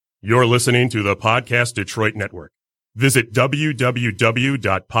You're listening to the Podcast Detroit Network. Visit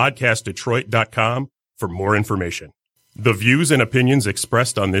www.podcastdetroit.com for more information. The views and opinions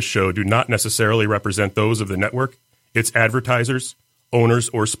expressed on this show do not necessarily represent those of the network, its advertisers, owners,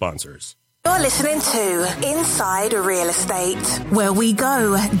 or sponsors. You're listening to Inside Real Estate, where we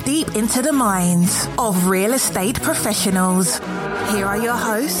go deep into the minds of real estate professionals. Here are your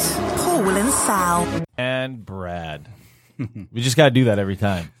hosts, Paul and Sal. And Brad. We just got to do that every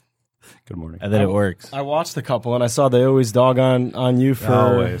time. Good morning. And then it works. I watched the couple, and I saw they always dog on you for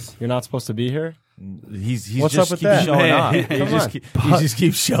Always. You're not supposed to be here. He's What's just up with keeps that? showing up. Man, He just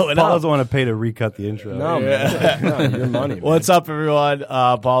keeps showing Paul up. doesn't want to pay to recut the intro. No, man. No, your money. Man. What's up, everyone?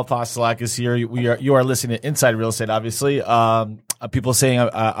 Paul Postolak is here. You are listening to Inside Real Estate, obviously. People saying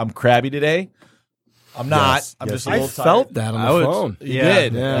I'm crabby today. I'm not. Yes, I'm yes, just a I little felt tired. that on the phone. You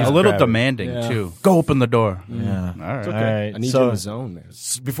did? Yeah. He's A a little crabby. demanding, Yeah. too. Go open the door. Yeah. All right. All right. I need you So in the zone, man.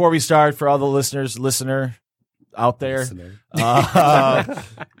 before we start, for all the listener out there, Listener.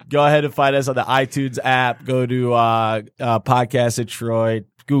 go ahead and find us on the iTunes app. Go to Podcast Detroit,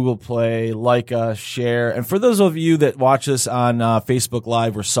 Google Play, like us, share. And for those of you that watch us on Facebook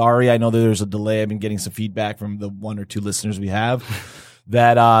Live, we're sorry. I know that there's a delay. I've been getting some feedback from the one or two listeners we have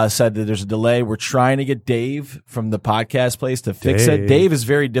that said that there's a delay. We're trying to get Dave from the podcast place to fix it. Dave. Dave is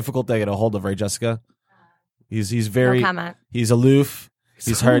very difficult to get a hold of, right, Jessica? He's very No comment. he's aloof.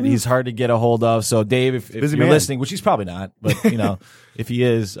 He's hard to get a hold of. So Dave, if Busy you're man. listening, which he's probably not, but if he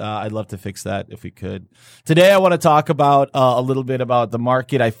is, I'd love to fix that if we could. Today, I want to talk about a little bit about the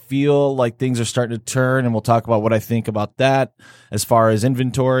market. I feel like things are starting to turn, and we'll talk about what I think about that as far as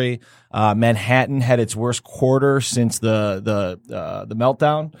inventory. Manhattan had its worst quarter since the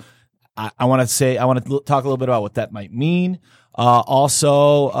meltdown. I want to talk a little bit about what that might mean.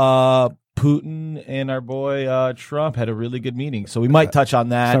 Also, Putin and our boy Trump had a really good meeting, so we might touch on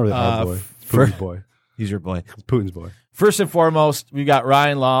that. It's not really our boy. Putin's boy. He's your boy. It's Putin's boy. First and foremost, we got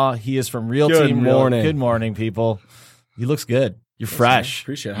Ryan Law. He is from Real Good Team morning. Good morning, people. He looks good. You're fresh.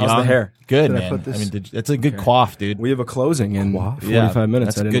 Appreciate it. How's the Young. hair? Good, Did I man. put this- it's a good quaff, dude. We have a closing in Wow. 45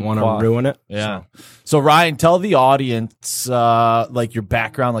 minutes. that's I a didn't good want quaff. to ruin it. Yeah. So Ryan, tell the audience like your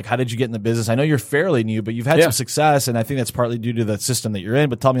background, like how did you get in the business? I know you're fairly new, but you've had Yeah. some success, and I think that's partly due to the system that you're in.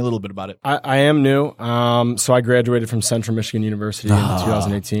 But tell me a little bit about it. I am new. So I graduated from Central Michigan University in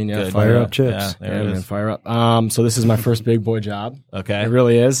 2018. Yeah, Good. fire Yeah. up chips. Yeah, there it man, is. fire up. So this is my first big boy job. Okay. It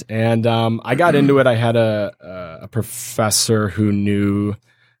really is. And I got into it. I had a professor who knew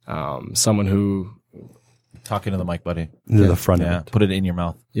someone who, Talking to the mic, buddy. Into the front Yeah. of it. Put it in your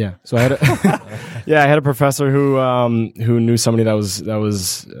mouth. yeah. So I had I had a professor who knew somebody that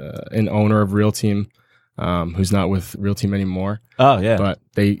was an owner of Real Team, who's not with Real Team anymore. Oh yeah. But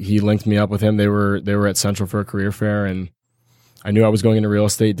he linked me up with him. They were at Central for a career fair, and I knew I was going into real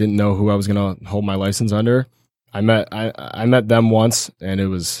estate. Didn't know who I was going to hold my license under. I met them once, and that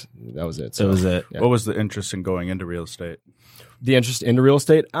was it. that was it. Yeah. What was the interest in going into real estate? The interest into real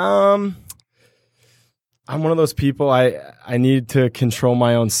estate. I'm one of those people. I need to control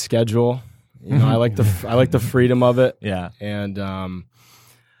my own schedule. You know, I like the freedom of it. Yeah. And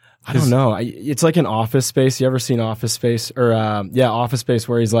I don't know. It's like an Office Space. You ever seen Office Space? Or Office Space,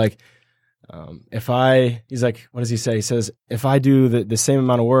 where he's like, he's like, what does he say? He says, if I do the same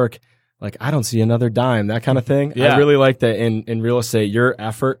amount of work, like I don't see another dime. That kind of thing. Yeah. I really like that in real estate. Your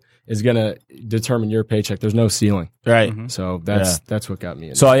effort is gonna determine your paycheck. There's no ceiling. Right. So that's what got me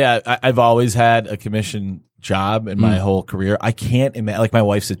in. So yeah, I've always had a commission job in my whole career. I can't imagine, like my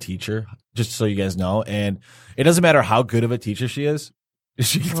wife's a teacher, just so you guys know, and it doesn't matter how good of a teacher she is.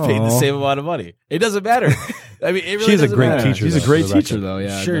 She gets paid the same amount of money. It doesn't matter. I mean, it really She's a doesn't great matter. teacher. She's a though, great for the teacher, record. though.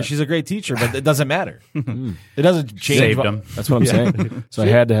 Yeah, Sure, but she's a great teacher, but it doesn't matter. It doesn't change. Saved what- him. that's what I'm saying. So I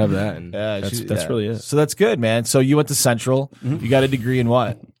had to have that, and Yeah, that's really it. So that's good, man. So you went to Central. You got a degree in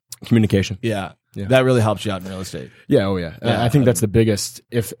what? Communication. Yeah. Yeah. That really helps you out in real estate. Yeah, oh yeah. Yeah, I think that's the biggest.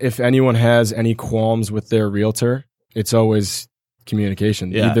 If anyone has any qualms with their realtor, it's always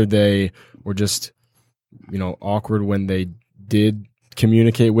communication. Yeah. Either they were just, awkward when they did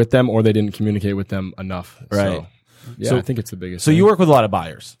communicate with them, or they didn't communicate with them enough. Right. So So- I think it's the biggest. So you work with a lot of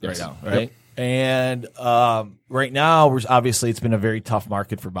buyers Yes. right now, right? And right now, obviously, it's been a very tough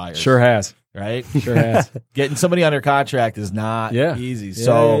market for buyers. Sure has. Right? Sure has. Getting somebody under contract is not Yeah. easy. Yeah,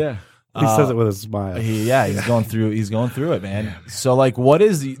 So yeah. He says it with a smile. he's going through it, man. So like, what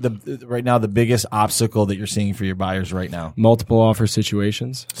is the right now the biggest obstacle that you're seeing for your buyers right now? Multiple offer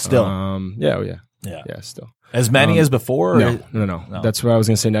situations. Still. Yeah, oh yeah. Yeah. Yeah, still. As many as before? No. That's what I was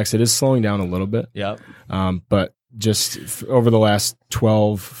going to say next. It is slowing down a little bit. Yep. But over the last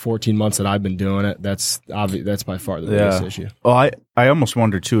 12, 14 months that I've been doing it, that's by far the biggest issue. Well, I almost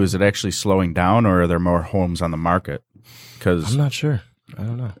wonder too, is it actually slowing down, or are there more homes on the market? Because I'm not sure. I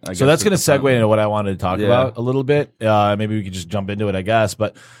don't know. So that's going to segue into what I wanted to talk about a little bit. Maybe we could just jump into it, I guess.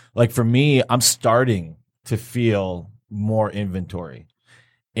 But like for me, I'm starting to feel more inventory.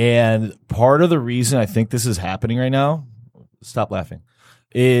 And part of the reason I think this is happening right now, stop laughing,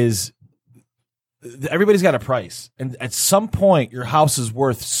 is everybody's got a price. And at some point, your house is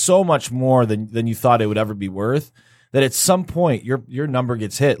worth so much more than you thought it would ever be worth, that at some point your number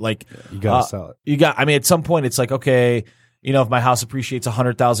gets hit. Like you got to sell it. At some point it's like, okay, if my house appreciates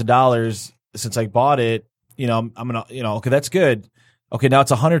 $100,000 since I bought it, I'm going to, okay, that's good. Okay. Now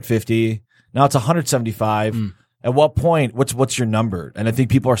it's 150. Now it's 175. At what point, what's your number? And I think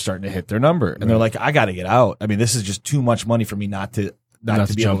people are starting to hit their number and they're like, I got to get out. I mean, this is just too much money for me not to be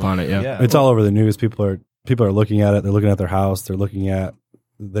jump able on it. Yeah. It's all over the news. People are looking at it. They're looking at their house. They're looking at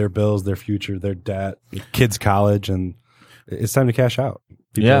their bills, their future, their debt, kids' college, and it's time to cash out.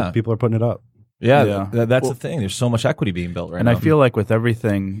 People are putting it up. Yeah. That's the thing. There's so much equity being built right now. And I feel like with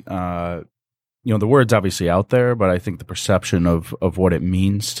everything, the word's obviously out there, but I think the perception of what it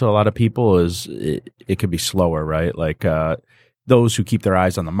means to a lot of people is it could be slower, right? Like those who keep their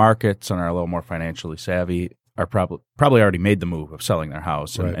eyes on the markets and are a little more financially savvy are probably already made the move of selling their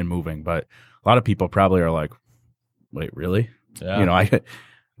house and moving. But a lot of people probably are like, wait, really? Yeah. I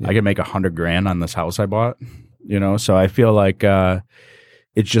could make $100,000 on this house I bought, So I feel like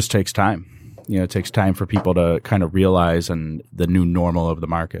it just takes time. It takes time for people to kind of realize and the new normal of the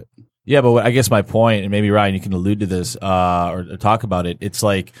market. Yeah, but I guess my point, and maybe Ryan, you can allude to this or talk about it. It's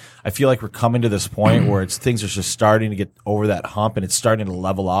like I feel like we're coming to this point where things are just starting to get over that hump, and it's starting to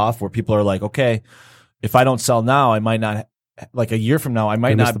level off. Where people are like, okay, if I don't sell now, I might not. Like a year from now, I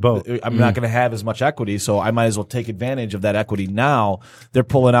might not. I'm not going to have as much equity, so I might as well take advantage of that equity now. They're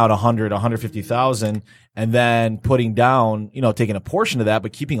pulling out 150,000, and then putting down, taking a portion of that,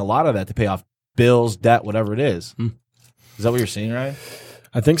 but keeping a lot of that to pay off bills, debt, whatever it is. Is that what you're seeing, Ryan?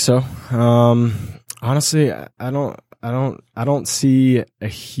 I think so. Honestly, I don't see a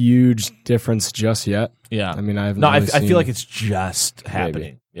huge difference just yet. Yeah. I mean, I feel like it's just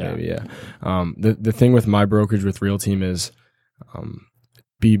happening. Maybe, yeah. The thing with my brokerage with Real Team is,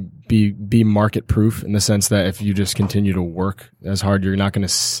 be market proof in the sense that if you just continue to work as hard, you're not going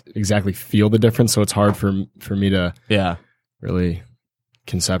to exactly feel the difference. So it's hard for me to really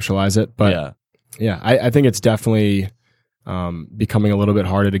conceptualize it. But I think it's definitely becoming a little bit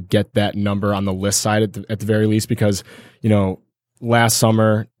harder to get that number on the list side at the very least, because last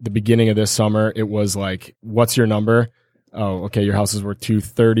summer, the beginning of this summer, it was like, what's your number? Oh, okay, your house is worth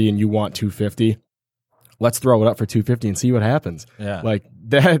 230 and you want 250. Let's throw it up for 250 and see what happens. Yeah. Like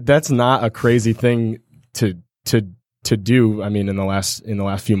that's not a crazy thing to do. I mean, in the last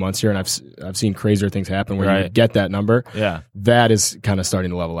few months here, and I've seen crazier things happen where you get that number. Yeah. That is kind of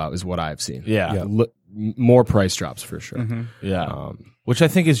starting to level out is what I've seen. Yeah. More price drops for sure. Mm-hmm. Yeah. Which I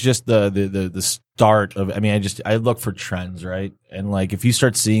think is just the start of, I mean, I look for trends, right? And like, if you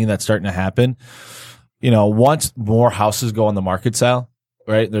start seeing that starting to happen, once more houses go on the market, Sal,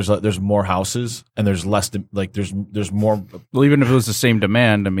 right? There's more houses and there's less, like there's more. Well, even if it was the same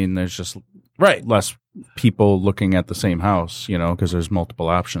demand, I mean, there's just less people looking at the same house, because there's multiple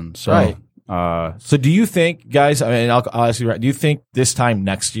options. So, right. So do you think, guys, I mean, I'll ask you, do you think this time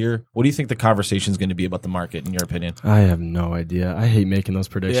next year, what do you think the conversation is going to be about the market, in your opinion? I have no idea. I hate making those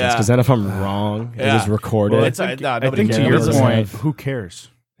predictions because then if I'm wrong, it is recorded. Well, I think to your point, who cares?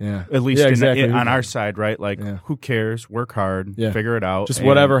 Yeah. At least exactly. on our side, right? Like, who cares? Work hard, figure it out. Just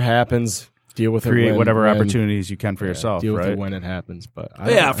whatever happens, deal with create it. Whatever opportunities you can for yourself, deal right? with it when it happens. But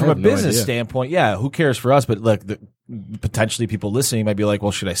from a business standpoint, who cares for us? But look, potentially people listening might be like,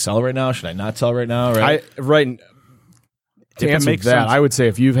 well, should I sell right now? Should I not sell right now? Right. To answer that, I would say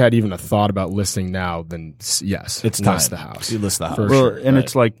if you've had even a thought about listing now, then yes, it's time. List the house. You list the house. For well, sure. And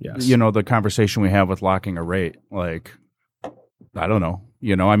it's like, the conversation we have with locking a rate, like, I don't know.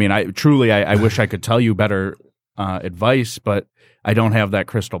 I mean, I wish I could tell you better advice, but I don't have that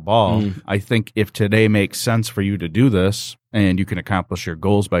crystal ball. I think if today makes sense for you to do this and you can accomplish your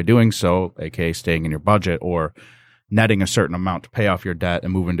goals by doing so, aka staying in your budget or netting a certain amount to pay off your debt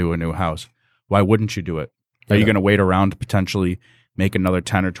and move into a new house, why wouldn't you do it? Are you going to wait around to potentially make another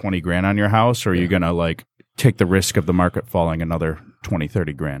 10 or 20 grand on your house, or are you going to like take the risk of the market falling another 20,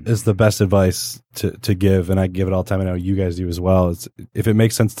 30 grand? It's the best advice to give, and I give it all the time. I know you guys do as well. It's, if it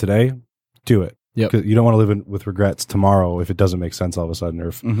makes sense today, do it. Yep. You don't want to live with regrets tomorrow if it doesn't make sense all of a sudden, or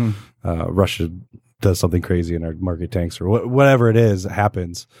if Russia does something crazy and our market tanks, or whatever it is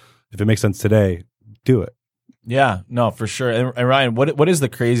happens. If it makes sense today, do it. Yeah, no, for sure. And Ryan, what is the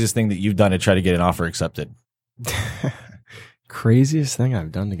craziest thing that you've done to try to get an offer accepted? Craziest thing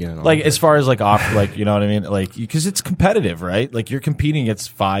I've done to get an offer. Like as far as like offer, like you know what I mean, like because it's competitive, right? Like you're competing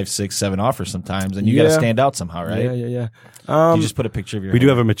against 5, 6, 7 offers sometimes, and you got to stand out somehow, right? Yeah. You just put a picture of your. We do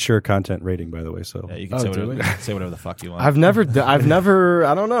have a mature content rating, by the way. So yeah, you can say whatever the fuck you want. I've never.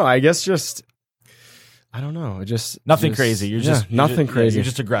 I don't know. I guess just. I don't know. Nothing crazy. You're just nothing crazy. You're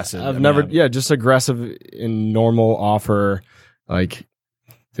just aggressive. Just aggressive in normal offer, like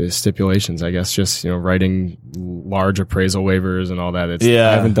the stipulations. I guess just writing large appraisal waivers and all that. I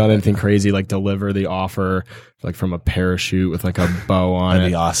haven't done anything crazy like deliver the offer like from a parachute with like a bow on That'd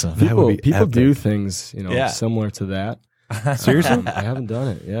it. be awesome. People do things similar to that. Seriously? I haven't done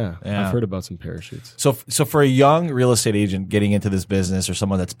it. Yeah. I've heard about some parachutes. So for a young real estate agent getting into this business or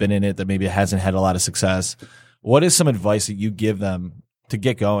someone that's been in it that maybe hasn't had a lot of success, what is some advice that you give them to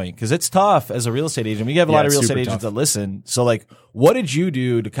get going? Because it's tough as a real estate agent. We have a lot of real estate agents that listen. So like, what did you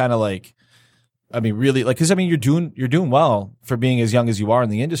do to kind of like, I mean, really like, because I mean, you're doing well for being as young as you are in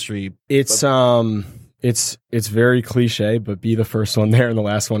the industry. It's very cliche, but be the first one there and the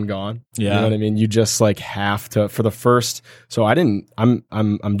last one gone. Yeah. You know what I mean? You just like have to for the first. So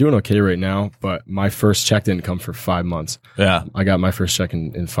I'm doing okay right now, but my first check didn't come for 5 months. Yeah. I got my first check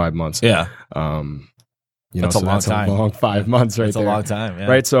in 5 months. Yeah. That's a long 5 months right there. That's a long time. Yeah.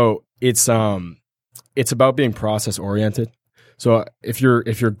 Right. So it's about being process oriented. So if you're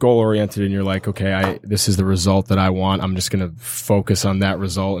goal oriented and you're like, okay, this is the result that I want, I'm just going to focus on that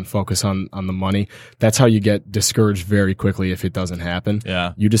result and focus on the money. That's how you get discouraged very quickly if it doesn't happen.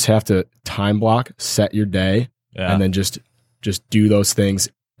 Yeah. You just have to time block, set your day, and then just do those things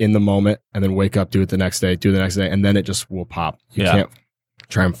in the moment, and then wake up, do it the next day, and then it just will pop. You can't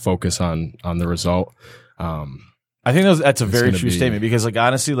try and focus on the result. I think that's a very true statement because, like,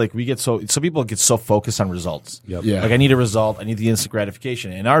 honestly, like some people get so focused on results. Yep. Yeah. Like, I need a result. I need the instant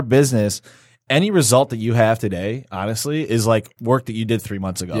gratification. In our business, any result that you have today, honestly, is like work that you did 3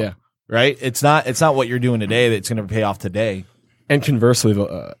 months ago. Yeah. Right. It's not what you're doing today that's going to pay off today. And conversely,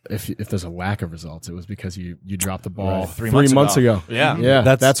 if there's a lack of results, it was because you dropped the ball 3 months ago.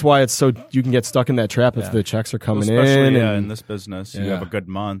 Yeah. That's why it's so you can get stuck in that trap if the checks are coming especially, in. in this business, you have a good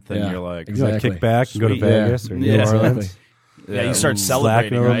month, and you're like, you kick back and go to Vegas or New Orleans. Yeah, you start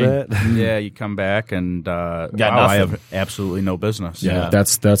celebrating a little bit. Yeah, you come back and I have absolutely no business. Yeah,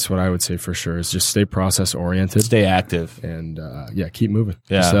 that's what I would say for sure. Is just stay process oriented, stay active, and keep moving.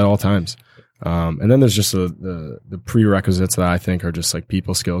 Yeah, just at all times. And then there's just the prerequisites that I think are just like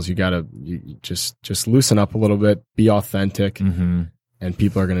people skills. You gotta just loosen up a little bit, be authentic, and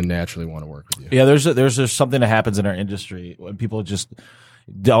people are going to naturally want to work with you. Yeah, there's something that happens in our industry when people just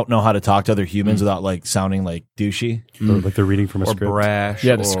don't know how to talk to other humans without like sounding like douchey, or like they're reading from a or script. brash.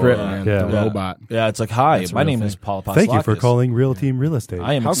 Yeah, the script, man. Yeah. The robot. Yeah, it's like, hi, That's a my real name thing. is Paul Apostolos. Thank you for calling Real Team Real Estate.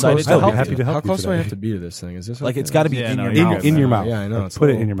 I am How excited close- to I'll be help happy you. to help How you close do I today. have to be to this thing? Is this Like, it's got to be in your mouth. In your mouth. Yeah, I know. It's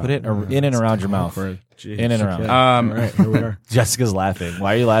Put it cool. in your mouth. Put it in and around your mouth. In and around. All right, here we are. Jessica's laughing.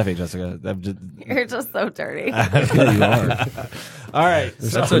 Why are you laughing, Jessica? You're just so dirty. Yeah, you are. All right.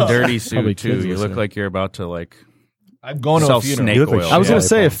 That's a dirty Probably suit too. kids You look listening. like you're about to like. I'm going to sell a funeral. snake You look like oil. I was Yeah, going to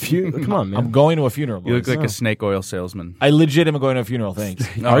say a few. Come on, man. I'm going to a funeral. You look boys. like a snake oil salesman. I legit am going to a funeral. Thanks.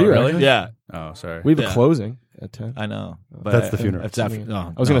 Are you really? actually? Yeah, Oh, sorry. We have Yeah. a closing at 10. I know. But That's the funeral. It's after,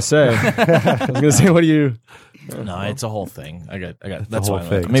 no, I was going to say. What do you? No, it's a whole thing. I got. a That's whole why.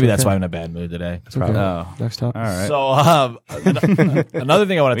 thing. Maybe that's why I'm in a bad mood today. Probably. Oh, Next topic. all right. So another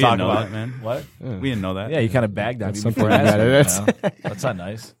thing I want We to talk didn't know about. that, man. What? We didn't know that. Yeah, you kind of bagged on me That's before something asking. about it. That's not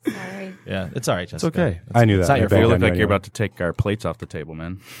nice. Sorry. Yeah, it's all right, It's Jessica. okay. I knew It's that. not your I backed You fault. look on like you're anyway. about to take our plates off the table,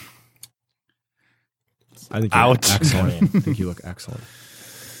 man. I think you're Ouch. excellent. I think you look excellent.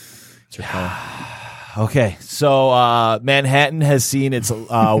 It's your color. Okay, so Manhattan has seen its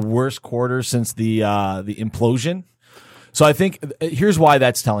worst quarter since the implosion. So I think here's why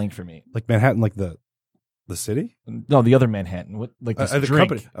that's telling for me. Like Manhattan, like the city? No, the other Manhattan. What like this The drink?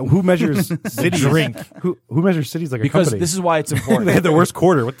 company. Who measures cities? Drink. Who measures cities like a Because company? this is why it's they important. had the worst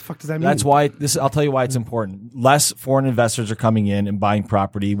quarter. What the fuck does that mean? That's why I'll tell you why it's important. Less foreign investors are coming in and buying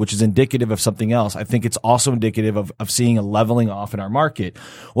property, which is indicative of something else. I think it's also indicative of seeing a leveling off in our market.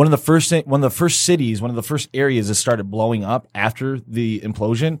 One of the first cities, one of the first areas that started blowing up after the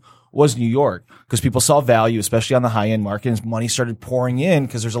implosion was New York, because people saw value, especially on the high end market, and money started pouring in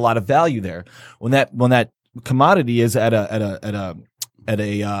because there's a lot of value there. When that commodity is at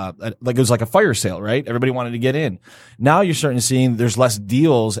like it was like a fire sale, right? Everybody wanted to get in. Now you're starting to see there's less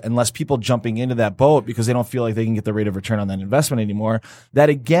deals and less people jumping into that boat because they don't feel like they can get the rate of return on that investment anymore. That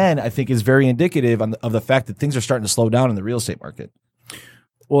again, I think is very indicative of the fact that things are starting to slow down in the real estate market.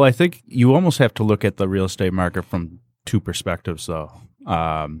 Well, I think you almost have to look at the real estate market from two perspectives, though.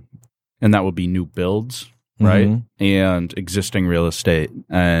 And that would be new builds, right? Mm-hmm. And existing real estate.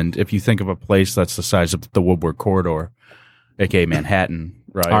 And if you think of a place that's the size of the Woodward Corridor, aka Manhattan,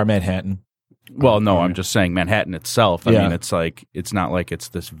 right? Our Manhattan. Well, no, I'm just saying Manhattan itself. I Yeah. mean, it's not like it's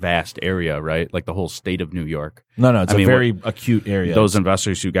this vast area, right? Like the whole state of New York. No, it's I a mean, very acute area. Those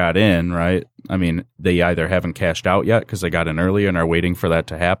investors who got in, right? I mean, they either haven't cashed out yet because they got in early and are waiting for that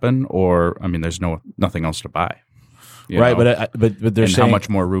to happen, or I mean, there's nothing else to buy. Right, know? but they're and saying how much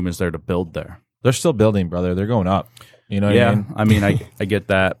more room is there to build there? they're still building, brother. They're going up. You know what I mean? I mean, I get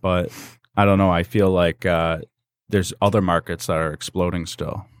that, but I don't know. I feel like there's other markets that are exploding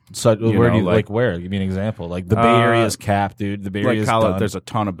still. So where know, do you like- where? Give me an example. Like the Bay Area is capped, dude. The Bay Area is done. There's a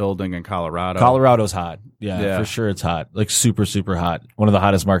ton of building in Colorado. Colorado's hot. Yeah, Yeah. for sure it's hot. Like super, super hot. One of the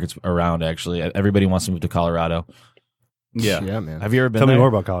hottest markets around, actually. Everybody wants to move to Colorado. Yeah. Yeah, man. Have you ever been Tell there? me more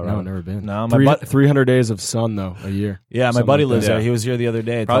about No, Colorado. never been. No, my 300 days of sun, though, a year. Yeah, my Something buddy like lives that. there. He was here the other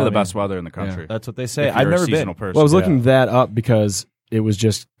day. Probably the telling me- best weather in the country. That's what they say. If I've you're a never seasonal been. person. Well, I was looking that up because it was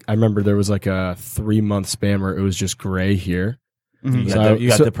just, I remember there was like a 3-month span where it was just gray here. Mhm. You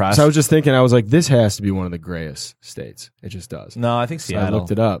got depressed. So I was just thinking, I was like, this has to be one of the grayest states. It just does. No, I think So I Seattle.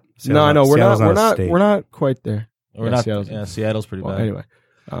 looked it up. Seattle's No, I know not- we're Seattle's not. not We're a not. state. We're not quite there. We're Yeah, not. Seattle's- Yeah, Seattle's pretty Well, bad. anyway,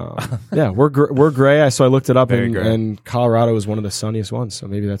 yeah, we're gray. So I looked it up, Very and, gray. and Colorado is one of the sunniest ones. So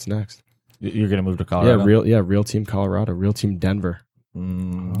maybe that's next. You're gonna move to Colorado. Real team Colorado, real team Denver. You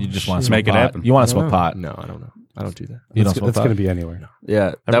just want to Shit. smoke Make it pot. happen. You want to I smoke don't know. pot? No, I don't know. I don't do that. You don't It's smoke going pot. to be anywhere.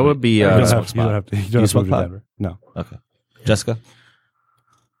 Yeah, that would be. You don't smoke have to. You don't have to. You don't have to smoke move to pot? Denver. No. Okay, Jessica.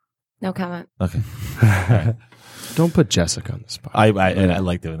 No comment. Okay, Don't put Jessica on the spot. I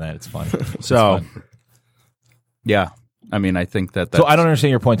like doing that. It's fun. It's So, fun. yeah. I mean, I think that. So I don't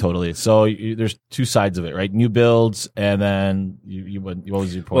understand your point totally. So there's two sides of it, right? New builds, and then what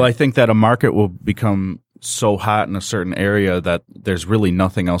was your point? Well, I think that a market will become so hot in a certain area that there's really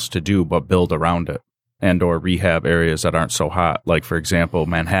nothing else to do but build around it and or rehab areas that aren't so hot. Like, for example,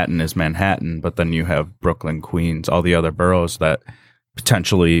 Manhattan is Manhattan, but then you have Brooklyn, Queens, all the other boroughs that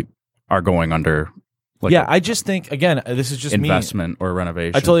potentially are going under like I just think, again, this is just investment or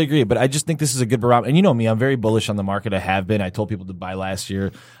renovation. I totally agree, but I just think this is a good barometer. And you know me, I'm very bullish on the market. I have been. I told people to buy last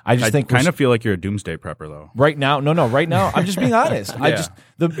year. I just think kind of feel like you're a doomsday prepper, though. right now, right now, I'm just being honest. I Yeah. just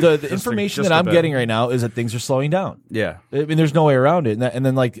the information just that a I'm bit. getting right now is that things are slowing down. Yeah. I mean, there's no way around it. And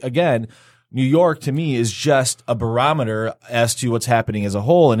then, like, again, New York to me is just a barometer as to what's happening as a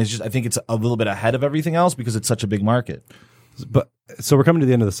whole. And it's just, I think it's a little bit ahead of everything else because it's such a big market. But so we're coming to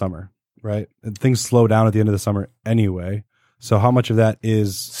the end of the summer, right? And things slow down at the end of the summer anyway. So how much of that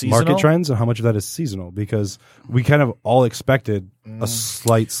is Seasonal? market trends and how much of that is seasonal? Because we kind of all expected a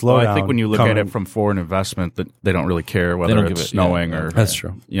slight slowdown. Well, I think when you look coming. at it from foreign investment, that they don't really care don't whether give it's it- snowing yeah. or That's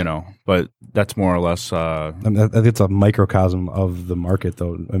true. You know, but that's more or less. I think it's a microcosm of the market,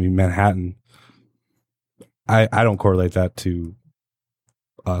 though. I mean, Manhattan. I don't correlate that to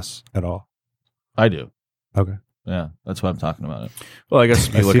us at all. I do. Okay. Yeah, that's what I'm talking about. Well, I guess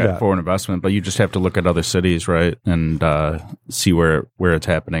if I you look see at that. foreign investment, but you just have to look at other cities, right, and see where it's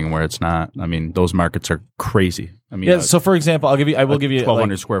happening and where it's not. I mean, those markets are crazy. I mean, Yeah. So, for example, I will give you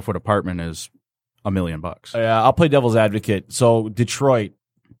 1,200 like, square foot apartment is $1 million. I'll play devil's advocate. So Detroit,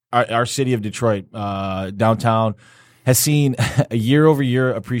 our city of Detroit, downtown, has seen a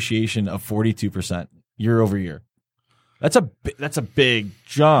year-over-year appreciation of 42% year-over-year. That's a big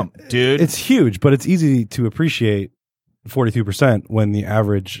jump, dude. It's huge, but it's easy to appreciate 42% when the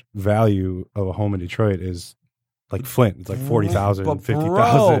average value of a home in Detroit is like Flint. It's like 40,000, But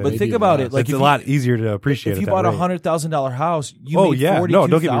 50,000. but think about it. Like it's if a lot easier to appreciate. If you at that bought a rate. $100,000 house, you Oh made yeah, $42,000 no,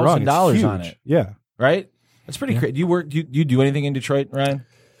 don't get me wrong. It's on huge. it, Yeah, right? That's pretty crazy. Do you do anything in Detroit, Ryan?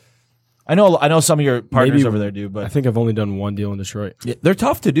 I know some of your partners Maybe- over there do, I but think I've only done one deal in Detroit. they're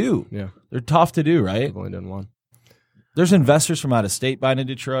tough to do. Yeah, They're tough to do, right? I've only done one. There's investors from out of state buying in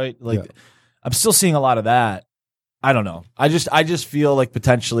Detroit. Like, Yeah. I'm still seeing a lot of that. I don't know. I just feel like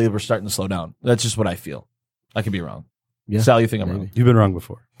potentially we're starting to slow down. That's just what I feel. I could be wrong. Yeah, Sal, you think I'm maybe. wrong? you've been wrong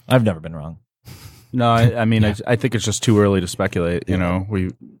before. I've never been wrong. No, I mean, I think it's just too early to speculate. You know,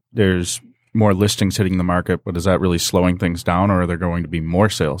 there's more listings hitting the market, but is that really slowing things down, or are there going to be more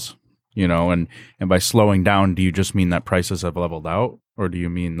sales? You know, and by slowing down, do you just mean that prices have leveled out, or do you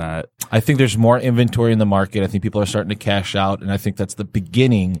mean that? I think there's more inventory in the market. I think people are starting to cash out, and I think that's the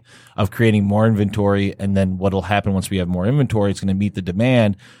beginning of creating more inventory. And then what'll happen once we have more inventory, it's going to meet the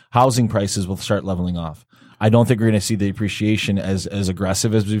demand. Housing prices will start leveling off. I don't think we're going to see the appreciation as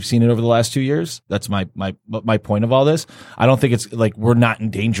aggressive as we've seen it over the last 2 years. That's my point of all this. I don't think it's like we're not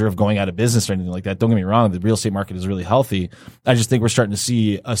in danger of going out of business or anything like that. Don't get me wrong. The real estate market is really healthy. I just think we're starting to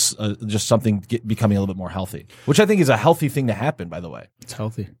see just something becoming a little bit more healthy, which I think is a healthy thing to happen, by the way. It's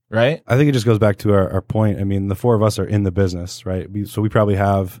healthy. Right? I think it just goes back to our point. I mean, the four of us are in the business, right? So we probably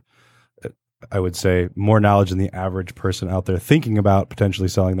have, I would say, more knowledge than the average person out there thinking about potentially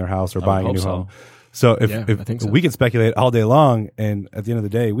selling their house or buying a new home. So if we can speculate all day long, and at the end of the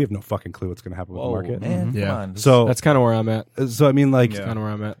day, we have no fucking clue what's going to happen with the market. Man, yeah. come on. So that's kind of where I'm at. So I mean, like, That's kind of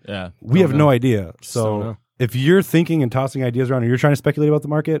where I'm at. Yeah. we have no idea. Just So don't know. if you're thinking and tossing ideas around, and you're trying to speculate about the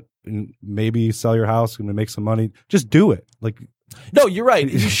market, and maybe sell your house and make some money, just do it. Like, No, you're right.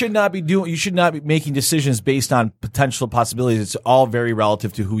 You should not be making decisions based on potential possibilities. It's all very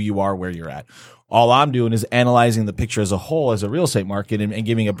relative to who you are, where you're at. All I'm doing is analyzing the picture as a whole as a real estate market and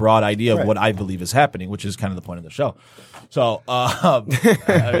giving a broad idea of what I believe is happening, which is kind of the point of the show. So, I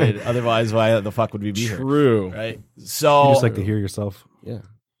mean, otherwise, why the fuck would we be here? True. Right? So, you just like to hear yourself. Yeah.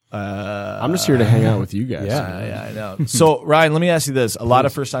 I'm just here to hang out with you guys. Yeah, I know. So, Ryan, let me ask you this. A lot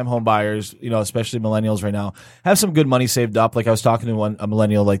of first-time home buyers, especially millennials right now, have some good money saved up. Like I was talking to a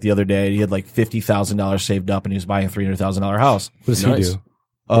millennial like the other day. He had like $50,000 saved up and he was buying a $300,000 house. What does he do?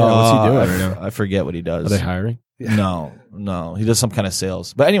 What's he doing right now? I forget what he does. Are they hiring? No. He does some kind of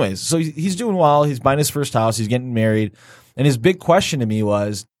sales. But anyways, so he's doing well. He's buying his first house. He's getting married. And his big question to me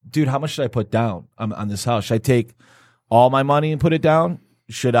was, dude, how much should I put down on this house? Should I take all my money and put it down?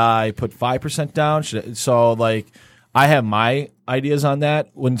 Should I put 5% down? I have my ideas on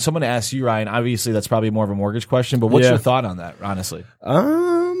that. When someone asks you, Ryan, obviously that's probably more of a mortgage question, but what's your thought on that, honestly?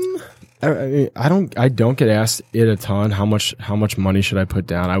 I don't get asked it a ton. How much money should I put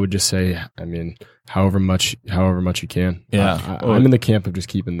down? I would just say, however much you can. Yeah. I'm in the camp of just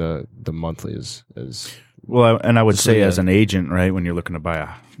keeping the monthly as well. And I would say as an agent, right, when you're looking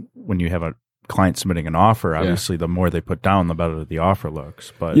to when you have a client submitting an offer, obviously the more they put down, the better the offer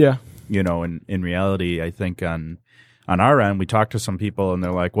looks. But in reality, I think on our end, we talk to some people and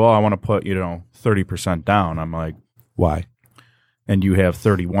they're like, well, I want to put 30% down. I'm like, why? And you have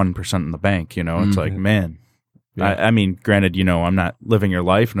 31% in the bank, it's like, man, I mean, granted, I'm not living your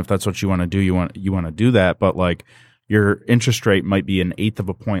life. And if that's what you want to do, you want to do that. But like your interest rate might be an eighth of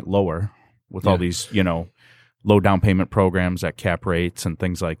a point lower with all these, low down payment programs at cap rates and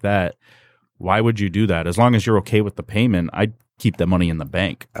things like that. Why would you do that? As long as you're okay with the payment, I'd keep the money in the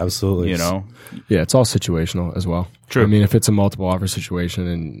bank. Absolutely. Yeah, it's all situational as well. True. I mean, if it's a multiple offer situation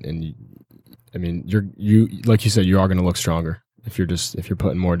and you like you said, you are going to look stronger if you're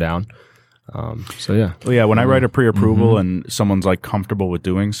putting more down. So yeah. Well, yeah, when I write a pre-approval and someone's like comfortable with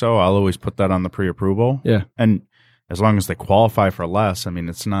doing so, I'll always put that on the pre-approval. Yeah. And as long as they qualify for less, I mean,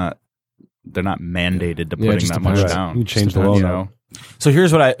 they're not mandated to putting that much down. You change the loan. So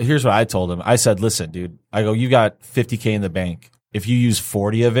here's what I told him. I said, listen, dude, I go, you got $50K in the bank. If you use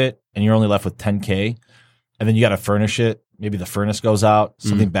 40 of it and you're only left with $10K and then you got to furnish it, maybe the furnace goes out,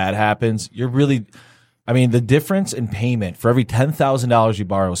 something bad happens. You're really, the difference in payment for every $10,000 you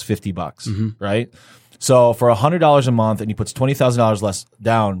borrow is $50, right? So for $100 a month and he puts $20,000 less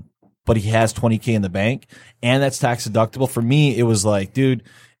down, but he has $20K in the bank and that's tax deductible. For me, it was like, dude,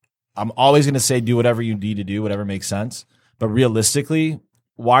 I'm always going to say do whatever you need to do, whatever makes sense. But realistically,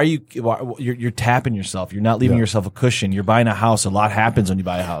 you're tapping yourself. You're not leaving yourself a cushion. You're buying a house. A lot happens when you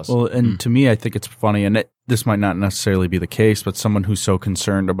buy a house. Well, and to me, I think it's funny, and this might not necessarily be the case, but someone who's so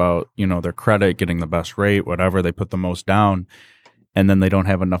concerned about, their credit, getting the best rate, whatever, they put the most down, and then they don't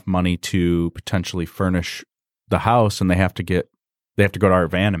have enough money to potentially furnish the house, and they have to go to our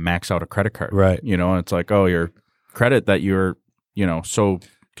van and max out a credit card. Right. And it's like, oh, your credit that you're, so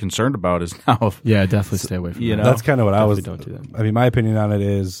concerned about is now. Yeah, definitely stay away from that. That's kind of what I was. Don't do that. I mean, my opinion on it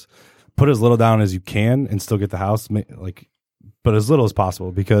is put as little down as you can and still get the house, but as little as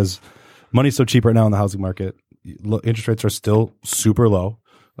possible because money's so cheap right now in the housing market. Interest rates are still super low.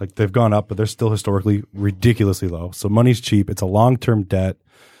 Like they've gone up, but they're still historically ridiculously low. So money's cheap. It's a long-term debt.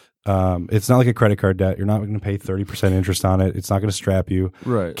 It's not like a credit card debt. You're not going to pay 30% interest on it. It's not going to strap you.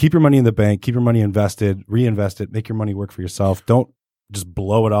 Right. Keep your money in the bank. Keep your money invested. Reinvest it. Make your money work for yourself. Don't just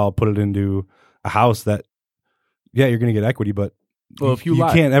blow it all, put it into a house that, you're going to get equity, but if you're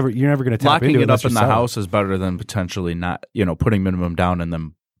never going to tap into it. Locking it up in the house is better than potentially not, putting minimum down and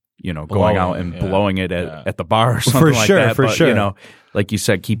then, going out and blowing it at the bar or something like that. For sure. Like you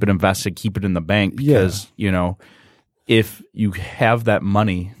said, keep it invested, keep it in the bank because, if you have that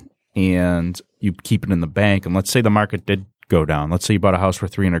money and you keep it in the bank, and let's say the market did go down, let's say you bought a house for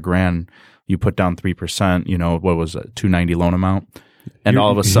 $300,000, you put down 3%, what was it, $290 loan amount, and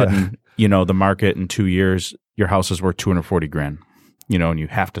all of a sudden, the market in 2 years, your house is worth $240,000. And you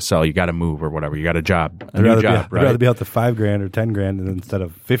have to sell, you got to move or whatever. You got a job, I'd rather be out to $5,000 or $10,000 instead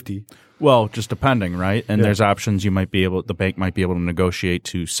of 50. Well, just depending, right? And there's options the bank might be able to negotiate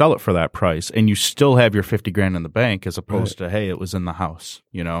to sell it for that price, and you still have your $50,000 in the bank as opposed to, hey, it was in the house,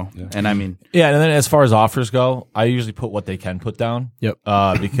 Yeah. And I mean, Yeah, and then as far as offers go, I usually put what they can put down. Yep.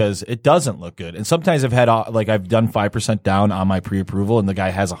 Because it doesn't look good. And sometimes I've done 5% down on my pre-approval, and the guy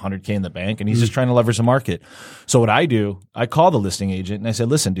has $100K in the bank, and he's just trying to leverage the market. So what I do, I call the listing agent and I say,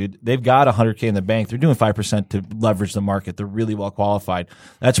 listen, dude, they've got $100K in the bank. They're doing 5% to leverage the market. They're really well qualified.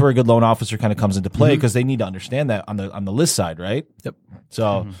 That's where a good loan officer kind of comes into play because they need to understand that on the list side, right? Yep.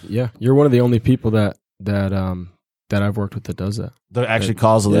 So Yeah, you're one of the only people that I've worked with that does that. that actually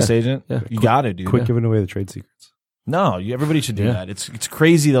calls the list agent. Yeah. You got to do. Quit giving away the trade secrets. No, everybody should do that. It's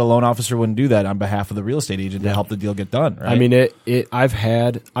crazy that a loan officer wouldn't do that on behalf of the real estate agent to help the deal get done. Right? I mean, I've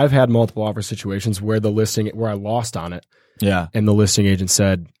had multiple offer situations where where I lost on it, yeah, and the listing agent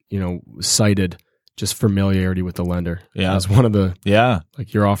said, cited just familiarity with the lender. Yeah. As one of the yeah,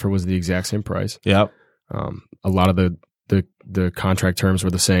 your offer was the exact same price. yep, A lot of the contract terms were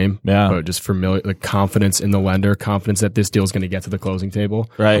the same. Yeah. But just the confidence in the lender, confidence that this deal is going to get to the closing table,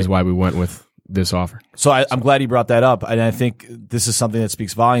 Right. is why we went with this offer. So I'm glad you brought that up, and I think this is something that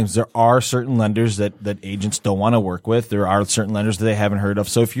speaks volumes. There are certain lenders that agents don't want to work with. There are certain lenders that they haven't heard of.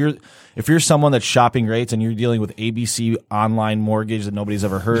 So if you're someone that's shopping rates and you're dealing with ABC online mortgage that nobody's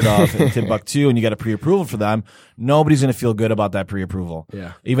ever heard of in Timbuktu, and you got a pre-approval for them, nobody's going to feel good about that pre-approval.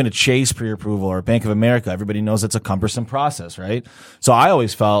 Yeah. Even a Chase pre-approval or a Bank of America, everybody knows it's a cumbersome process, right? So I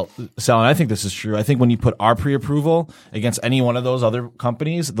always felt, Sal, and I think this is true. I think when you put our pre-approval against any one of those other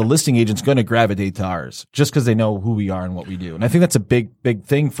companies, the listing agent's going to gravitate to ours just because they know who we are and what we do. And I think that's a big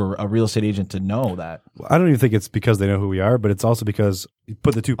thing for a real estate agent to know that. I don't even think it's because they know who we are, but it's also because you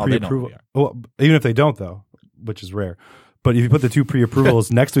put the two Oh, they know who pre-approval. we are. Well, even if they don't, though, which is rare. But if you put the two pre-approvals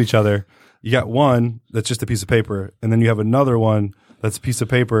next to each other, you got one that's just a piece of paper, and then you have another one that's a piece of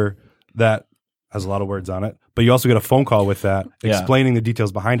paper that has a lot of words on it. But you also get a phone call with that explaining the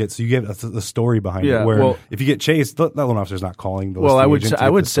details behind it. So you get the story behind it. Where if you get chased, that loan officer's not calling the listing agent to get I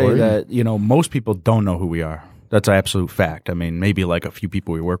would the say story. that most people don't know who we are. That's an absolute fact. I mean, maybe like a few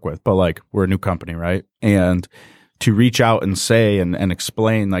people we work with, but like we're a new company, right? And to reach out and say and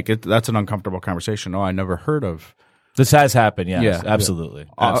explain, that's an uncomfortable conversation. Oh, I never heard of. This has happened, yes. Yeah. Absolutely.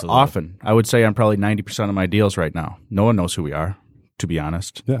 Absolutely. Often. I would say I'm probably 90% of my deals right now. No one knows who we are, to be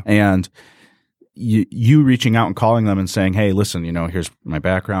honest. Yeah. And you reaching out and calling them and saying, hey, listen, here's my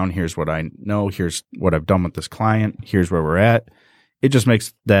background. Here's what I know. Here's what I've done with this client. Here's where we're at. It just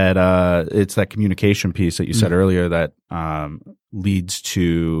makes that it's that communication piece that you said earlier that leads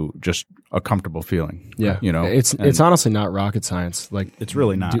to just a comfortable feeling. Yeah. It's honestly not rocket science. Like, It's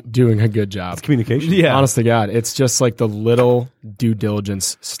really not. doing a good job. It's communication. Yeah. Honest to God, it's just like the little due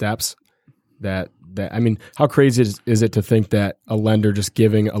diligence steps that I mean, how crazy is it to think that a lender just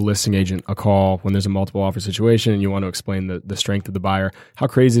giving a listing agent a call when there's a multiple offer situation and you want to explain the strength of the buyer? How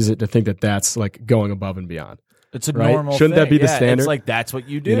crazy is it to think that that's like going above and beyond? It's a Right? normal Shouldn't thing. that be the Yeah, standard? It's like that's what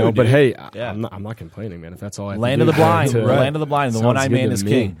you do. But dude. hey, Yeah. I'm not complaining, man. If that's all I have to Land of do the blind. to- Land of the blind. The Sounds one-eyed good man to is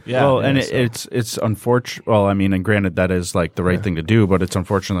me. king. Yeah. Well, and so- it's unfortunate. Well, I mean, and granted, that is like the right thing to do, but it's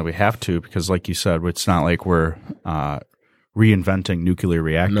unfortunate that we have to because, like you said, it's not like we're reinventing nuclear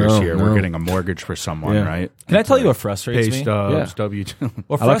reactors here. No. We're getting a mortgage for someone, Yeah. right? Can I tell you what frustrates Pay me? stubs, Yeah. W-2.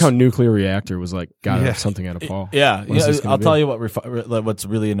 What I like how frust- nuclear reactor was like got something out of Paul. Yeah, What is this gonna I'll be? tell you what's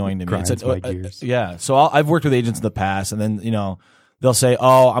really annoying to me. Grinds my gears. Yeah, so I've worked with agents in the past, and then they'll say,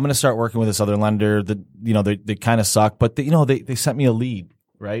 "Oh, I'm going to start working with this other lender that they kind of suck, but they sent me a lead,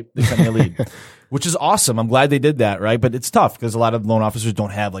 right? They sent me a lead, which is awesome. I'm glad they did that, right? But it's tough because a lot of loan officers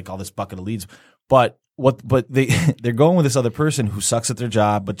don't have like all this bucket of leads, but. But they're going with this other person who sucks at their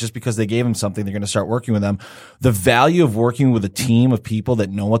job, but just because they gave them something, they're going to start working with them. The value of working with a team of people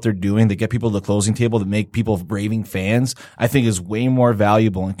that know what they're doing, that get people to the closing table, that make people raving fans, I think is way more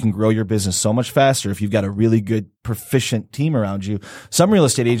valuable and can grow your business so much faster if you've got a really good, proficient team around you. Some real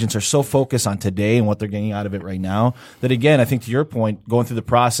estate agents are so focused on today and what they're getting out of it right now that, again, I think to your point, going through the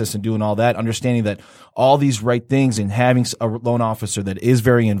process and doing all that, understanding that all these right things and having a loan officer that is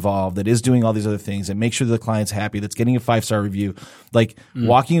very involved, that is doing all these other things and make sure the client's happy, that's getting a 5-star review, like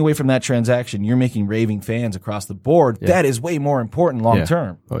walking away from that transaction, you're making raving fans across the board. Yeah. That is way more important long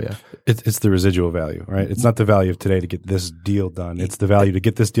term. Oh yeah. It's the residual value, right? It's not the value of today to get this deal done. It's the value to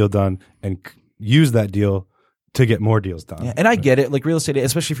get this deal done and use that deal to get more deals done. Yeah, and I get it. Like real estate,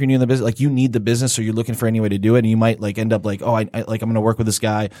 especially if you're new in the business, like you need the business, so you're looking for any way to do it. And you might like end up like, oh, I'm going to work with this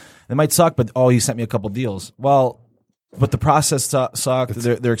guy. It might suck, but he sent me a couple deals. Well, but the process sucked.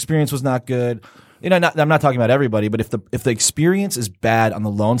 Their experience was not good. You know, I'm not talking about everybody, but if the experience is bad on the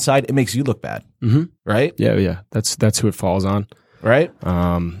loan side, it makes you look bad, right? Yeah. That's who it falls on. Right?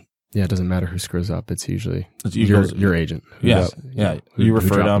 Yeah, it doesn't matter who screws up. It's usually usually- your agent. Yeah. Who You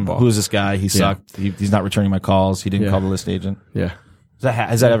referred dropped the him. ball. Who is this guy? He sucked. He's not returning my calls. He didn't call the list agent. Yeah.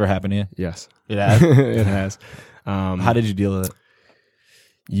 Has that ever happened to you? Yes. It has. It has. How did you deal with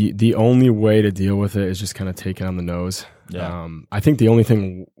it? The only way to deal with it is just kind of take it on the nose. Yeah. I think the only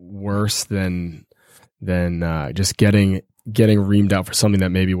thing worse than just getting reamed out for something that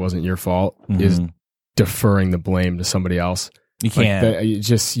maybe wasn't your fault is deferring the blame to somebody else. You can't.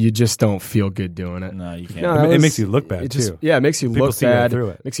 You just don't feel good doing it. No, you can't. No, it makes you look bad too. Yeah, it makes you People look see right bad. through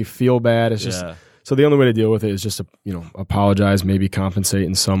it. Makes you feel bad. It's just so the only way to deal with it is just to apologize, maybe compensate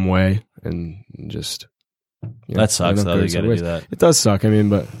in some way, and just. That sucks though. You got to do that. It does suck. I mean,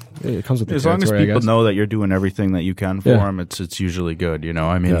 but it comes with the As long as territory, I people guess. know that you're doing everything that you can for them, it's usually good. You know,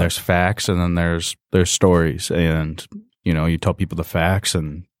 I mean, there's facts and then there's stories, and you tell people the facts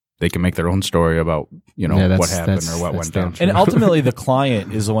and they can make their own story about what happened or what went down. And ultimately, the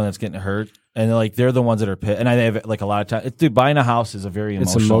client is the one that's getting hurt, and like they're the ones that are pissed. And I have like a lot of time. Dude, buying a house is a very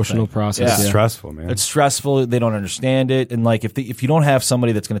emotional thing. process. It's stressful, man. It's stressful. They don't understand it, and like if you don't have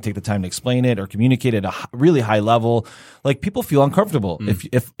somebody that's going to take the time to explain it or communicate at a really high level, like people feel uncomfortable.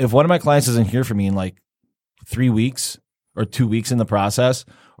 If one of my clients doesn't hear from me in like 3 weeks or 2 weeks in the process,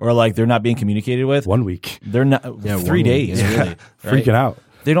 or like they're not being communicated with, 1 week. they're not 3 days really right? Freaking out.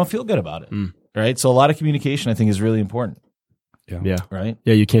 They don't feel good about it, right? So a lot of communication, I think, is really important. Yeah. Right.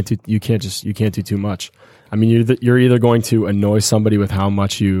 Yeah. You can't do too much. I mean, you're either going to annoy somebody with how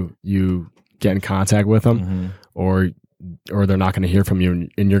much you get in contact with them, or they're not going to hear from you,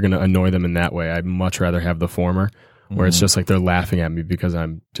 and you're going to annoy them in that way. I'd much rather have the former, where it's just like they're laughing at me because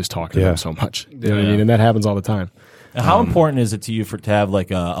I'm just talking to them so much. You know what I mean? And that happens all the time. And how important is it to you to have like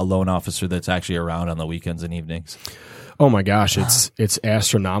a loan officer that's actually around on the weekends and evenings? Oh my gosh, it's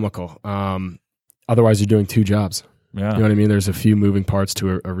astronomical. Otherwise, you're doing two jobs. Yeah. You know what I mean? There's a few moving parts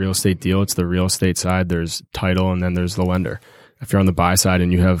to a real estate deal. It's the real estate side, there's title, and then there's the lender. If you're on the buy side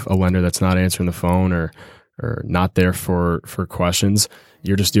and you have a lender that's not answering the phone or not there for questions,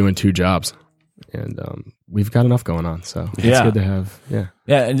 you're just doing two jobs. And we've got enough going on, so it's good to have. Yeah.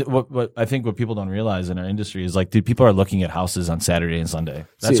 And what I think what people don't realize in our industry is like, dude, people are looking at houses on Saturday and Sunday.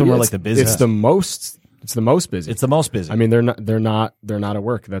 That's when we're like the busiest. It's the most busy. It's the most busy. I mean, they're not at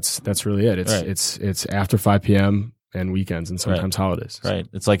work. That's really it. It's after 5 p.m. and weekends and sometimes holidays. Right.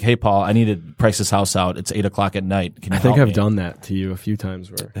 It's like, hey, Paul, I need to price this house out. It's 8:00 at night. Can you I think help I've me? done that to you a few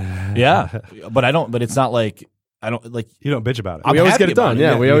times. Where But I don't. But it's not like I don't like. You don't bitch about it. I'm we always happy get it done.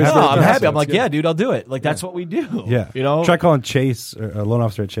 about Yeah, we always. No, get it I'm done. happy. So I'm like, it's good. dude, I'll do it. Like that's what we do. Yeah. You know. Try calling Chase, or a loan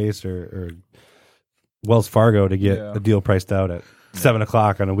officer at Chase or Wells Fargo to get a deal priced out at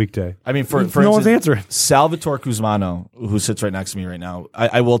 7:00 on a weekday. I mean, for no instance, one's answering. Salvatore Cusmano, who sits right next to me right now,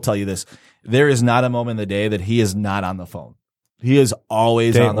 I will tell you this: there is not a moment in the day that he is not on the phone. He is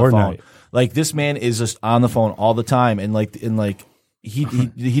always Day on the or phone. night. Like this man is just on the phone all the time, and he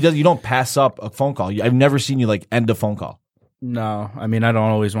does. You don't pass up a phone call. I've never seen you like end a phone call. No, I mean, I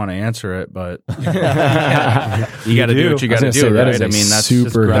don't always want to answer it, but you got to do what you got to I was gonna do, say, that right? is a I mean, that's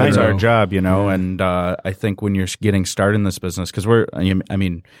super that's our hero. job, and I think when you're getting started in this business, because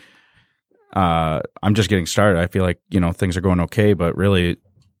I'm just getting started. I feel like, things are going okay, but really,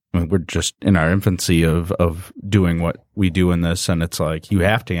 I mean, we're just in our infancy of doing what we do in this, and it's like you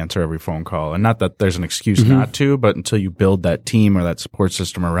have to answer every phone call, and not that there's an excuse not to, but until you build that team or that support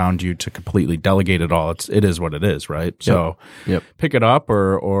system around you to completely delegate it all, it is what it is, right? So pick it up,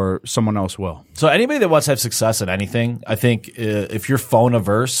 or someone else will. So anybody that wants to have success at anything, I think if you're phone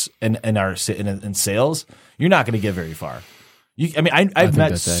averse in sales, you're not going to get very far. I've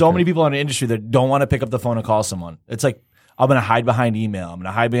met so many people in the industry that don't want to pick up the phone and call someone. It's like, I'm going to hide behind email. I'm going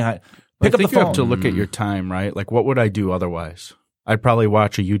to hide behind. Pick up the phone. You have to look at your time, right? Like, what would I do otherwise? I'd probably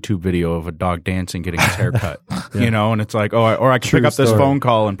watch a YouTube video of a dog dancing, getting his hair cut, and it's like, or I could pick up this phone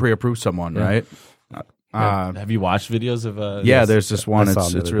call and pre-approve someone, right? Have you watched videos of? There's this one. I saw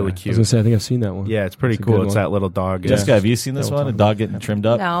it the It's other really day. I was cute. gonna say, I think I've seen that one. Yeah, it's pretty It's a cool. good It's one. that little dog. Jessica, have you seen this one? A dog getting trimmed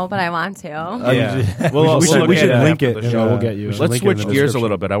up? No, but I want to. Yeah. We should link it. Yeah, we'll get you. Let's link it in switch the gears a description.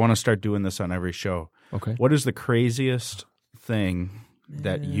 little bit. I want to start doing this on every show. Okay. What is the craziest thing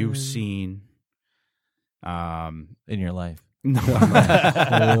that you've seen? In your life? No.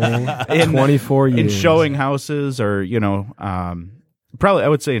 24 years in showing houses, or probably I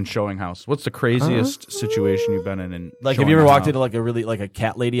would say in showing house. What's the craziest situation you've been in? Like, have you ever walked into like a really like a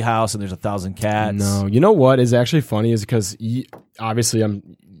cat lady house and there's 1,000 cats? No, you know what is actually funny is because obviously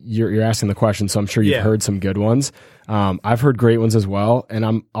you're asking the question, so I'm sure you've heard some good ones. I've heard great ones as well,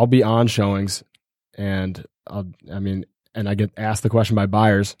 and I'll be on showings, and I get asked the question by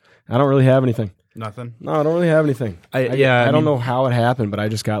buyers. I don't really have anything. Nothing. No, I don't really have anything. I don't know how it happened, but I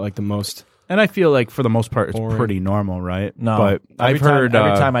just got like the most. And I feel like for the most part, it's boring. pretty normal, right? No, but I've heard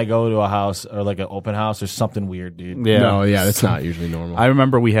every time I go to a house or like an open house, there's something weird, dude. Yeah. No, yeah, that's not usually normal. I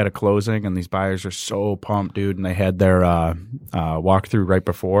remember we had a closing, and these buyers are so pumped, dude. And they had their walkthrough right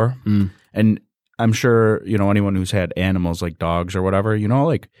before, and I'm sure anyone who's had animals like dogs or whatever,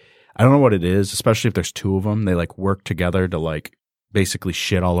 like I don't know what it is, especially if there's two of them. They like work together to like basically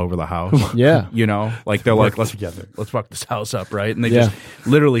shit all over the house. Yeah. Like they're like, let's fuck this house up, right? And they just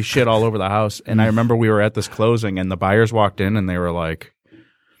literally shit all over the house. And I remember we were at this closing, and the buyers walked in, and they were like,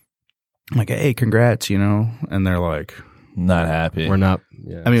 hey, congrats, and they're like, not happy. We're not.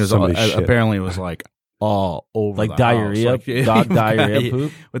 Yeah. I mean, it was Somebody shit. apparently it was like all over like the diarrhea, house. Like, dog diarrhea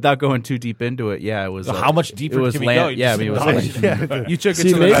poop. Without going too deep into it, it was. How much deeper it was can we go? Yeah, I mean, it was. You took it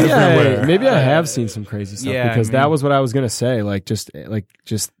See, to maybe I have seen some crazy stuff because that was what I was gonna say. Like just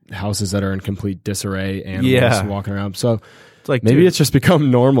houses that are in complete disarray, animals walking around. So it's like maybe it's just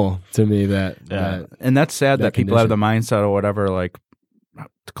become normal to me that and that's sad that people have the condition. mindset or whatever. Like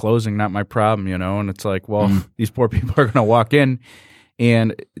closing, not my problem, And it's like, well, these poor people are gonna walk in,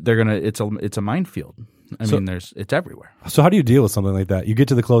 and they're gonna. It's a minefield. I mean, it's everywhere. So how do you deal with something like that? You get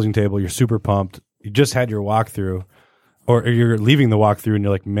to the closing table, you're super pumped. You just had your walkthrough, or you're leaving the walkthrough, and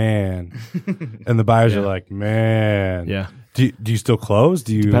you're like, man, and the buyers are like, man, Yeah. Do you still close?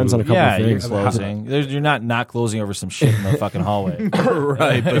 Do you Depends on a couple of You're things. closing. You're not closing over some shit in the fucking hallway.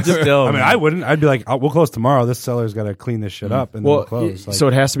 Right, but still, I mean, I wouldn't. I'd be like, we'll close tomorrow. This seller's got to clean this shit up, and then we'll close. So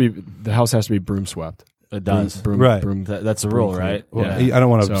it has to be the house has to be broom swept. It does. Broom, Right. Broom, That's the rule, right? Well, yeah. I don't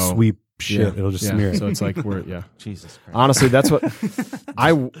want to So- sweep shit. It'll just smear. So it's like Jesus Christ. honestly, that's what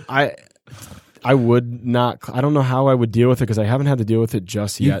I would not. I don't know how I would deal with it because I haven't had to deal with it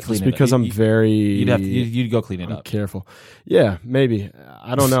just You'd yet. clean Just it up. because I'm very. You'd go clean it I'm up. careful. Yeah, maybe.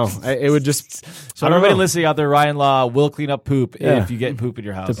 I don't know. It would just. So I don't everybody know. listening out there, Ryan Law will clean up poop Yeah. if you get poop in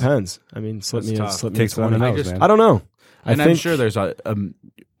your house. Depends. I mean, slip me tough. in. Takes one to know, man. I don't know. and I'm sure there's a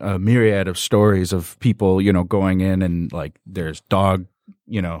myriad of stories of people, going in and like there's dog,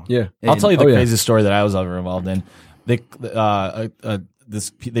 Yeah. I'll tell you the Oh, yeah. craziest story that I was ever involved in. They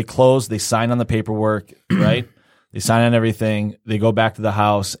close, they sign on the paperwork, right? They sign on everything. They go back to the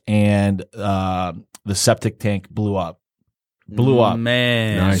house, and the septic tank blew up.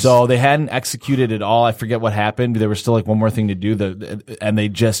 Man. Nice. So they hadn't executed it all. I forget what happened. There was still like one more thing to do, and they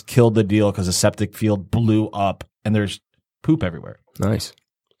just killed the deal because the septic field blew up, and there's poop everywhere. Nice.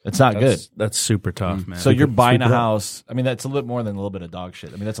 It's not good. That's super tough, man. So you're buying a Super. house. I mean, that's a little more than a little bit of dog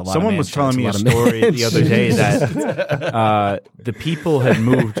shit. I mean, that's a lot. Someone of man was shit. telling me a That's lot of story the other day that the people had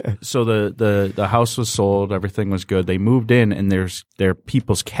moved. So the house was sold, everything was good. They moved in, and their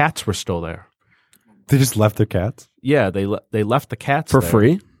people's cats were still there. They just left their cats. Yeah, they left the cats For there.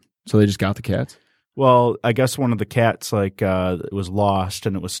 free? So they just got the cats? Well, I guess one of the cats it was lost,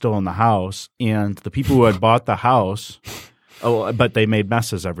 and it was still in the house. And the people who had bought the house, but they made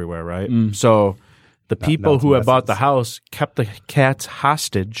messes everywhere, right? So the people who had bought the house kept the cats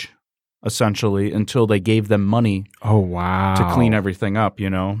hostage, essentially, until they gave them money Oh, wow. to clean everything up. So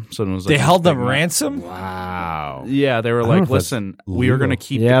it was like They held them big mess. ransom. Wow. Yeah, they were don't know like, if that's "Listen, we are going to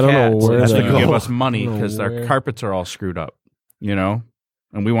keep Yeah, I the don't know cats where until that- you give us money I don't know because their where- carpets are all screwed up."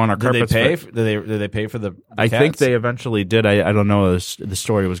 And we want our Did they carpets. pay? fixed. Did they pay for the? I think cats? they eventually did. I don't know. The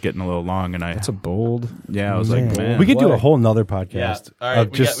story was getting a little long, and That's a bold. I was like, man, We could do Why? a whole nother Yeah. podcast All right.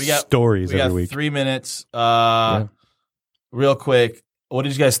 of just stories we got every week. 3 minutes. Real quick, what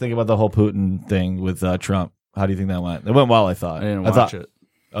did you guys think about the whole Putin thing with Trump? How do you think that went? It went well, I thought. I didn't thought watch it.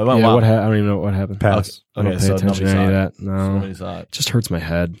 It went Yeah, well. I don't even know what happened. Pass. I don't Okay, pay so attention nobody to any saw of it. that. No. Somebody saw it. It just hurts my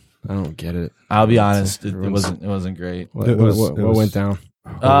head. I don't get it. I'll be honest. It Everyone's- wasn't great. What, It was- what it was- went down?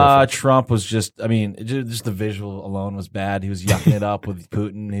 Trump was just, I mean, just the visual alone was bad. He was yucking it up with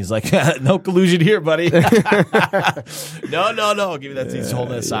Putin. He's like, no collusion here, buddy. no. Give me that. He's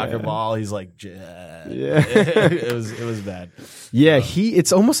holding a soccer ball. He's like, it was bad. Yeah,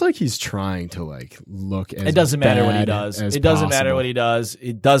 it's almost like he's trying to like look as It doesn't matter what he bad does. as It doesn't matter possible. what he does.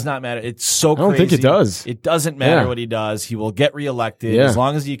 It does not matter. It's so I don't crazy. think it does. It doesn't matter Yeah. what he does. He will get reelected Yeah. as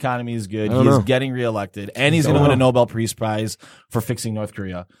long as the economy is good. I He don't is know. getting reelected, and he's going to win a Nobel Peace Prize for fixing North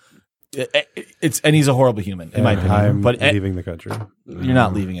Korea. And he's a horrible human, in my opinion. I'm But leaving the country. you're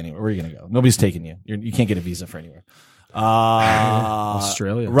not leaving anywhere. Where are you going to go? Nobody's taking you. You can't get a visa for anywhere.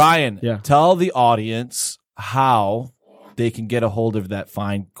 Australia. Ryan, Yeah. tell the audience how they can get a hold of that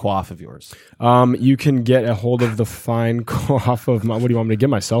fine coif of yours? You can get a hold of the fine coif of my. What do you want me to get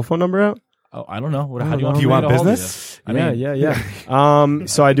my cell phone number out? Oh, I don't know. How do you know. want? Do you me want to get a hold of business? you? Yeah.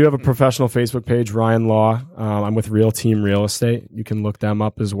 So I do have a professional Facebook page, Ryan Law. I'm with Real Team Real Estate. You can look them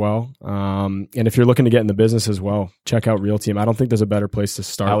up as well. And if you're looking to get in the business as well, check out Real Team. I don't think there's a better place to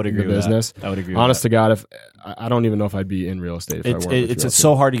start I would agree the with business. that. I would agree. Honest with to God, if I don't even know if I'd be in real estate if I worked with Real it's Team.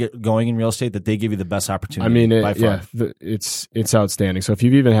 so hard to get going in real estate that they give you the best opportunity. I mean, by far. it's outstanding. So if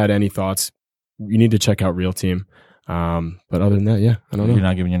you've even had any thoughts, you need to check out Real Team. But other than that, I don't know. You're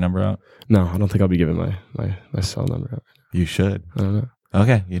not giving your number out? No, I don't think I'll be giving my cell number out. You should. I don't know.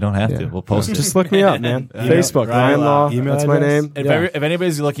 Okay, you don't have to. Yeah. We'll post it. Just look me up, man. Facebook, Ryan Ryan Law. email That's my address? name. If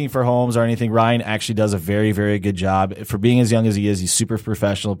anybody's looking for homes or anything, Ryan actually does a very, very good job. For being as young as he is, he's super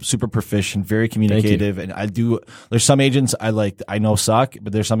professional, super proficient, very communicative. And there's some agents I know suck,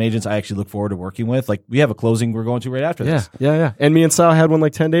 but there's some agents I actually look forward to working with. Like we have a closing we're going to right after this. Yeah. And me and Sal had one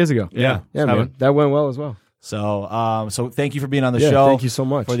like 10 days ago. Yeah, man. That went well as well. So thank you for being on the show. Thank you so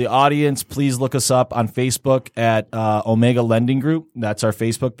much. For the audience, please look us up on Facebook at Omega Lending Group. That's our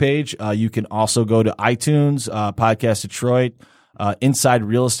Facebook page. You can also go to iTunes, Podcast Detroit. Inside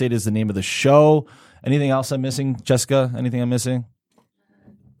Real Estate is the name of the show. Anything else I'm missing, Jessica? Anything I'm missing?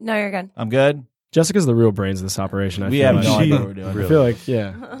 No, you're good. I'm good. Jessica's the real brains of this operation. We have no like. idea what we're doing. I feel like,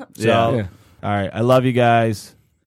 yeah. So, all right. I love you guys.